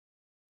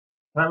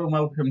Hello and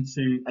welcome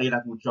to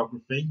A-Level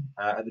Geography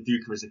at the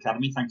Dukeries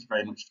Academy. Thank you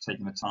very much for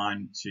taking the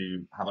time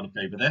to have a look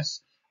over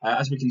this.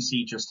 As we can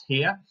see just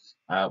here,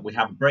 we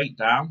have a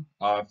breakdown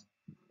of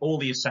all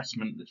the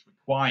assessment that's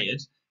required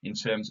in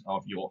terms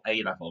of your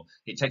A-Level.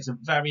 It takes a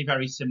very,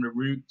 very similar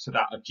route to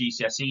that of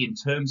GCSE in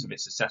terms of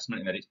its assessment,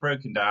 in that it's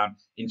broken down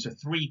into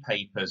 3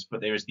 papers, but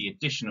there is the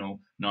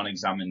additional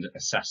non-examined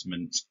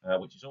assessment,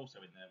 which is also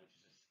in there, which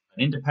is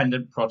an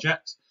independent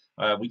project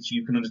which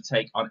you can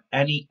undertake on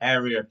any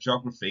area of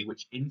geography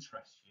which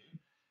interests you.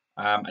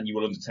 And you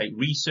will undertake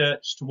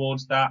research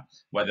towards that,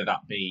 whether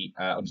that be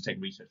undertaking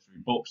research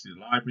through books, through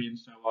the library and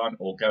so on,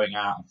 or going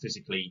out and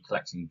physically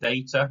collecting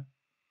data.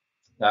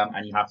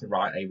 And you have to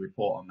write a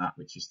report on that,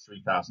 which is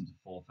 3,000 to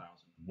 4,000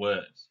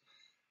 words.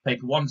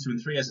 Paper 1, 2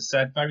 and 3, as I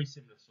said, very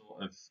similar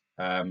sort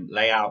of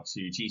layout to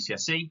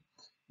GCSE.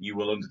 You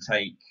will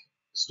undertake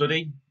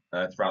study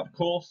throughout the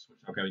course, which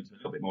I'll go into a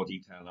little bit more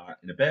detail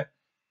in a bit.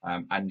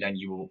 And then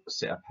you will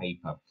sit a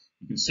paper.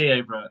 You can see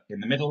over in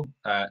the middle,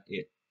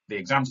 the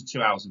exams are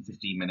 2 hours and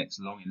 15 minutes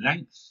long in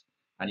length,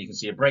 and you can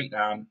see a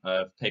breakdown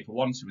of paper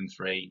 1, 2 and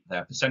 3,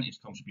 their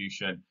percentage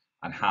contribution,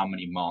 and how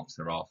many marks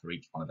there are for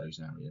each one of those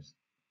areas.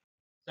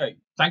 So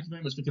thank you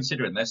very much for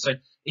considering this. So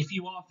if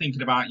you are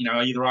thinking about,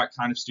 are you the right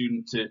kind of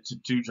student to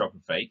do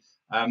geography,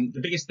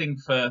 the biggest thing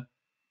for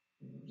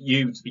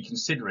you to be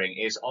considering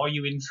is, are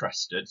you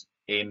interested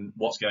in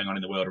what's going on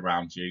in the world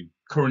around you,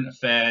 current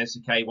affairs,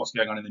 okay, what's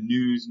going on in the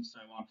news and so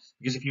on?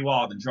 Because if you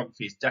are, then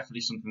geography is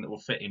definitely something that will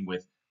fit in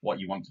with what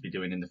you want to be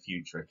doing in the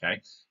future,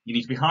 okay? You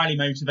need to be highly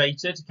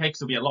motivated, okay, because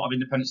there'll be a lot of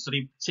independent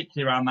study,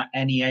 particularly around that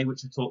NEA,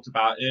 which I talked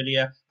about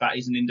earlier. That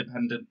is an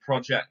independent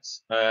project.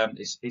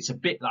 It's a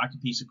bit like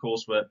a piece of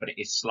coursework, but it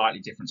is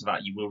slightly different to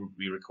that. You will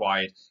be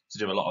required to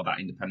do a lot of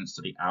that independent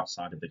study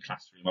outside of the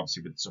classroom,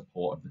 obviously with the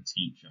support of the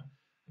teacher.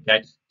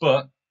 Okay,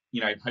 but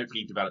hopefully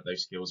you've developed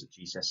those skills at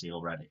GCSE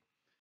already.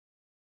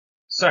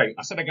 So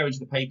I said I go into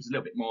the papers a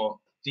little bit more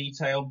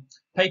detail.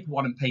 Paper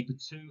 1 and paper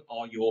 2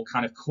 are your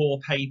kind of core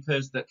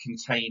papers that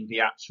contain the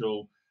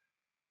actual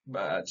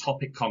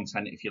topic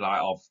content, if you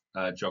like, of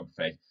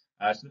geography.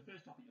 So the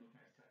first topic you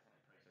look at is tectonic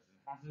processes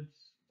and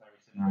hazards,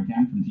 very similar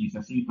again from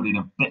GCSE, but in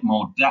a bit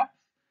more depth.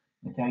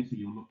 Okay, so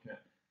you'll look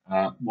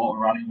at water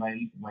rally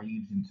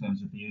waves in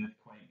terms of the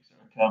earthquakes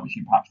that occur, which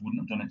you perhaps wouldn't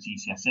have done at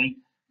GCSE.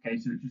 Okay,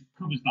 so it just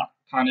covers that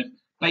kind of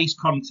base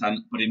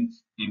content, but in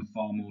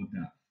far more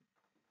depth.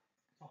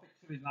 Topic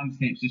 2 is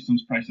landscape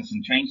systems, process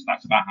and change. So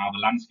that's about how the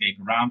landscape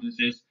around us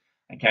is.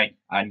 Okay,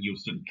 and you'll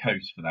study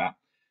coast for that.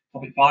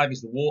 Topic 5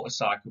 is the water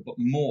cycle, but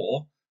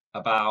more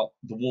about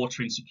the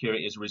water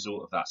insecurity as a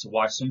result of that. So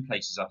why some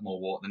places have more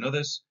water than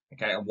others,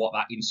 okay, and what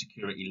that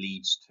insecurity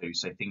leads to.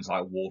 So things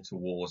like water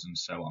wars and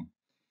so on.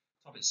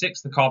 Topic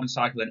 6, the carbon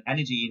cycle and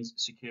energy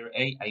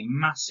insecurity, a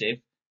massive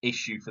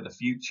issue for the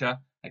future.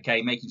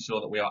 Okay, making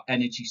sure that we are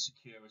energy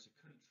secure as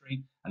a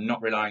country and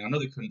not relying on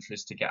other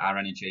countries to get our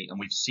energy. And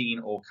we've seen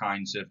all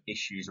kinds of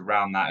issues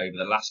around that over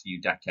the last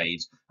few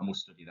decades, and we'll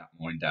study that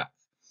more in depth.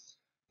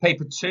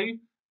 Paper 2,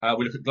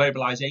 we look at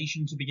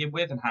globalization to begin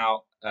with, and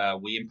how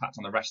we impact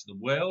on the rest of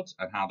the world,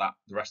 and how that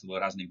the rest of the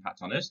world has an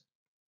impact on us.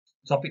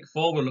 Topic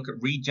 4, we'll look at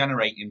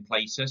regenerating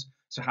places,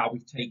 so how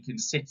we've taken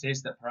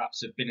cities that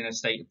perhaps have been in a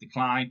state of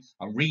decline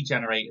and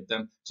regenerated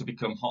them to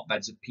become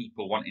hotbeds of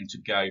people wanting to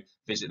go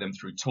visit them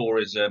through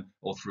tourism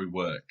or through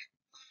work.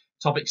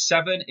 Topic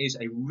 7 is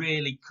a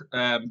really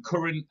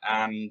current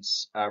and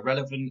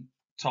relevant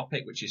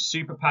topic, which is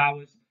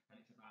superpowers. And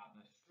it's about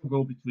the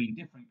struggle between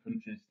different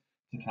countries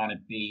to kind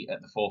of be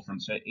at the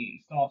forefront. So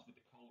it starts with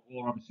the Cold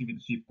War, obviously, with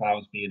the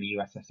superpowers being the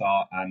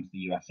USSR and the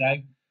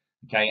USA.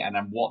 Okay, and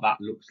then what that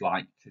looks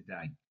like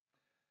today.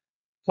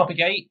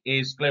 Topic 8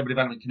 is global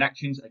development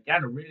connections.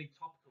 Again, a really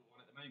topical one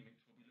at the moment.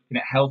 We'll be looking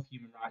at health,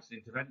 human rights, and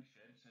intervention.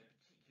 So,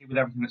 particularly with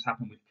everything that's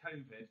happened with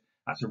COVID,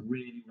 that's a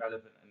really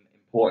relevant and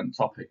important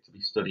topic to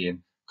be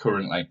studying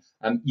currently.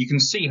 And you can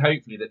see,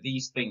 hopefully, that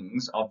these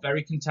things are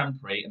very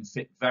contemporary and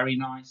fit very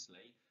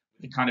nicely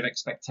with the kind of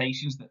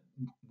expectations that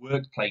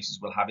workplaces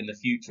will have in the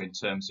future in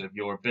terms of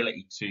your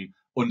ability to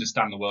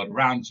understand the world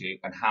around you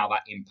and how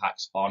that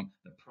impacts on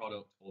the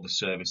product or the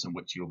service in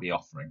which you'll be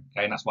offering.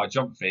 Okay, and that's why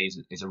geography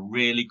is a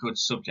really good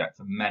subject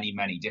for many,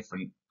 many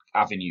different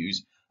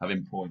avenues of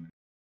employment.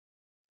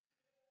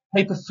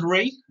 Paper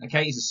 3,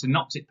 okay, is a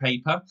synoptic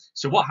paper.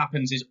 So what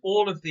happens is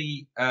all of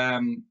the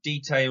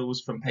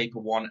details from paper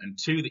 1 and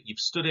 2 that you've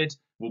studied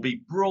will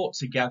be brought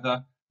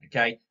together,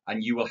 okay,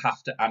 and you will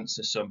have to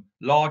answer some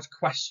large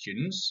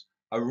questions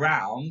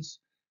around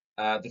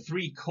the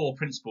 3 core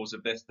principles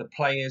of this: the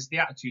players, the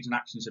attitudes and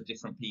actions of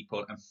different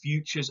people, and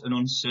futures and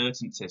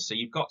uncertainties. So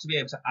you've got to be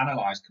able to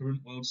analyse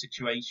current world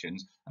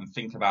situations and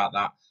think about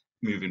that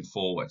moving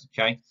forward,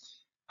 okay?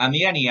 And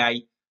the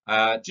NEA,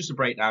 just a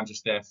breakdown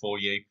just there for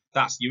you.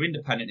 That's your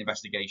independent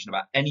investigation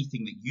about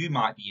anything that you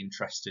might be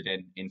interested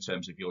in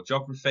terms of your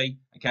geography,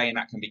 okay? And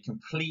that can be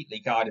completely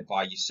guided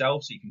by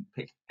yourself, so you can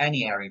pick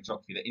any area of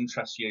geography that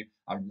interests you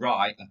and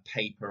write a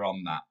paper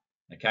on that,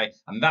 Okay,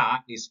 and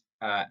that is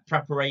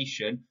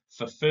preparation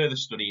for further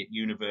study at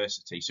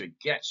university. So it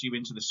gets you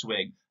into the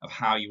swing of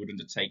how you would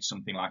undertake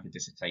something like a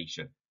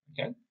dissertation.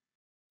 Okay.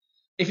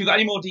 If you've got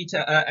any more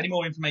detail, any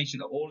more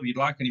information at all, if you'd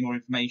like any more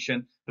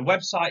information, the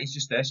website is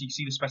just there, so you can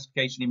see the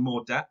specification in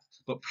more depth.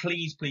 But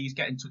please, please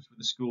get in touch with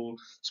the school,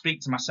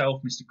 speak to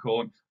myself, Mr.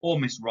 Corn, or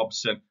Miss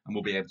Robson, and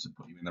we'll be able to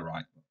put you in the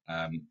right,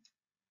 point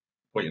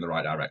you in the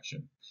right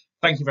direction.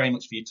 Thank you very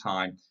much for your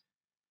time.